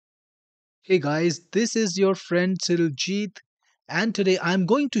Hey guys, this is your friend Jeet, and today I'm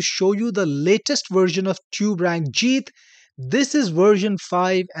going to show you the latest version of Tuberank Jeet. This is version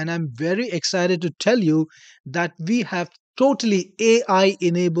 5, and I'm very excited to tell you that we have totally AI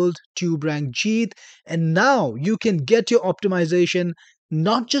enabled Tuberank Jeet, and now you can get your optimization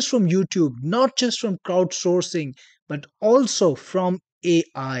not just from YouTube, not just from crowdsourcing, but also from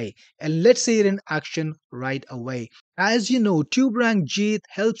AI. And let's see it in action right away. As you know, Tuberank Jeet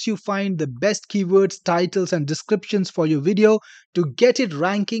helps you find the best keywords, titles, and descriptions for your video to get it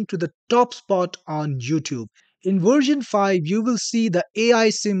ranking to the top spot on YouTube. In version 5, you will see the AI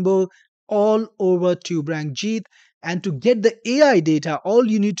symbol all over Tuberank Jeet. And to get the AI data, all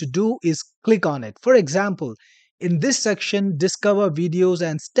you need to do is click on it. For example, in this section, Discover Videos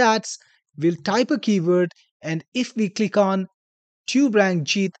and Stats, we'll type a keyword, and if we click on Tuberank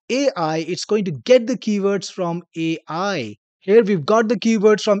Jeet AI, it's going to get the keywords from AI. Here we've got the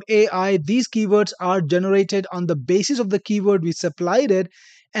keywords from AI. These keywords are generated on the basis of the keyword we supplied it.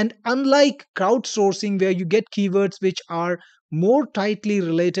 And unlike crowdsourcing, where you get keywords which are more tightly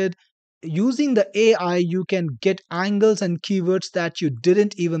related, using the AI, you can get angles and keywords that you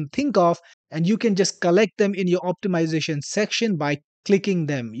didn't even think of, and you can just collect them in your optimization section by clicking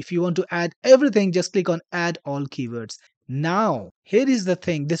them. If you want to add everything, just click on Add All Keywords. Now, here is the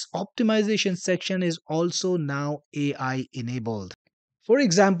thing, this optimization section is also now AI enabled. For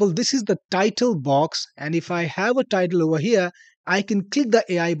example, this is the title box, and if I have a title over here, I can click the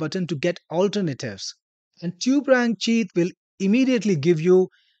AI button to get alternatives. And TubeRank Cheat will immediately give you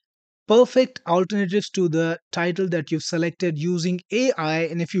perfect alternatives to the title that you've selected using AI.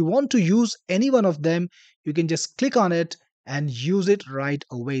 And if you want to use any one of them, you can just click on it and use it right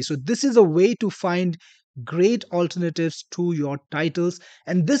away. So, this is a way to find great alternatives to your titles,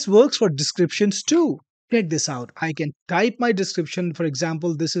 and this works for descriptions too. Check this out. I can type my description. For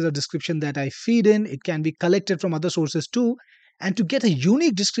example, this is a description that I feed in, it can be collected from other sources too. And to get a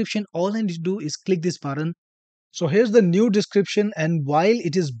unique description, all I need to do is click this button. So here's the new description, and while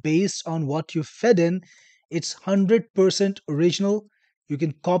it is based on what you fed in, it's 100% original. You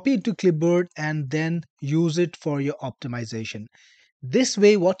can copy it to clipboard and then use it for your optimization. This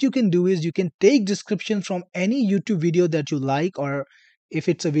way, what you can do is you can take descriptions from any YouTube video that you like, or if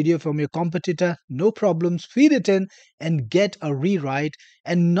it's a video from your competitor, no problems, feed it in and get a rewrite.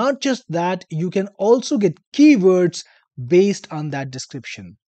 And not just that, you can also get keywords based on that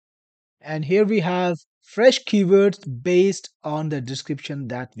description. And here we have fresh keywords based on the description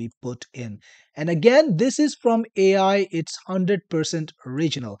that we put in. And again, this is from AI, it's 100%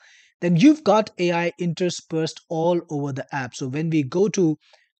 original. Then you've got AI interspersed all over the app. So when we go to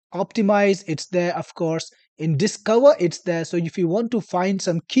optimize, it's there, of course. In discover, it's there. So if you want to find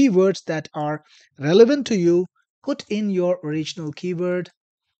some keywords that are relevant to you, put in your original keyword,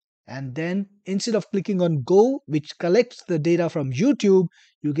 and then instead of clicking on Go, which collects the data from YouTube,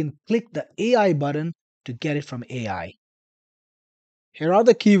 you can click the AI button to get it from AI. Here are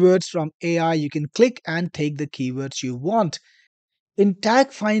the keywords from AI. You can click and take the keywords you want. In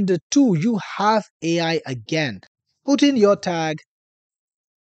Tag Finder 2, you have AI again. Put in your tag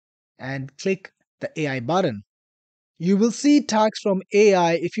and click the AI button. You will see tags from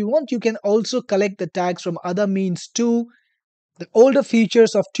AI. If you want, you can also collect the tags from other means too. The older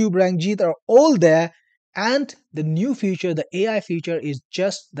features of Tuberank Jeet are all there, and the new feature, the AI feature, is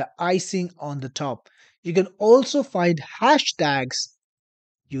just the icing on the top. You can also find hashtags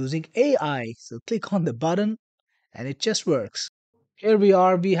using AI. So click on the button and it just works. Here we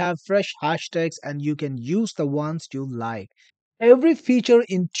are, we have fresh hashtags, and you can use the ones you like. Every feature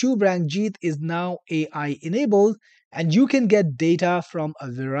in Tuberank Jeet is now AI enabled, and you can get data from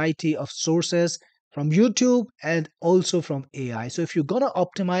a variety of sources from YouTube and also from AI. So if you're gonna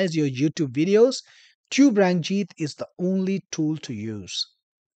optimize your YouTube videos, Tuberank Jeet is the only tool to use,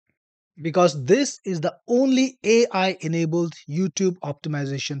 because this is the only AI enabled YouTube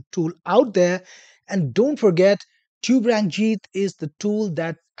optimization tool out there. And don't forget, Tuberank Jeet is the tool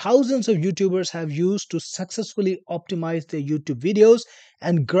that thousands of YouTubers have used to successfully optimize their YouTube videos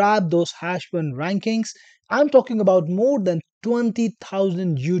and grab those hash1 rankings. I'm talking about more than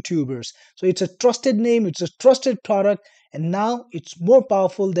 20,000 YouTubers. So it's a trusted name, it's a trusted product, and now it's more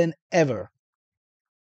powerful than ever.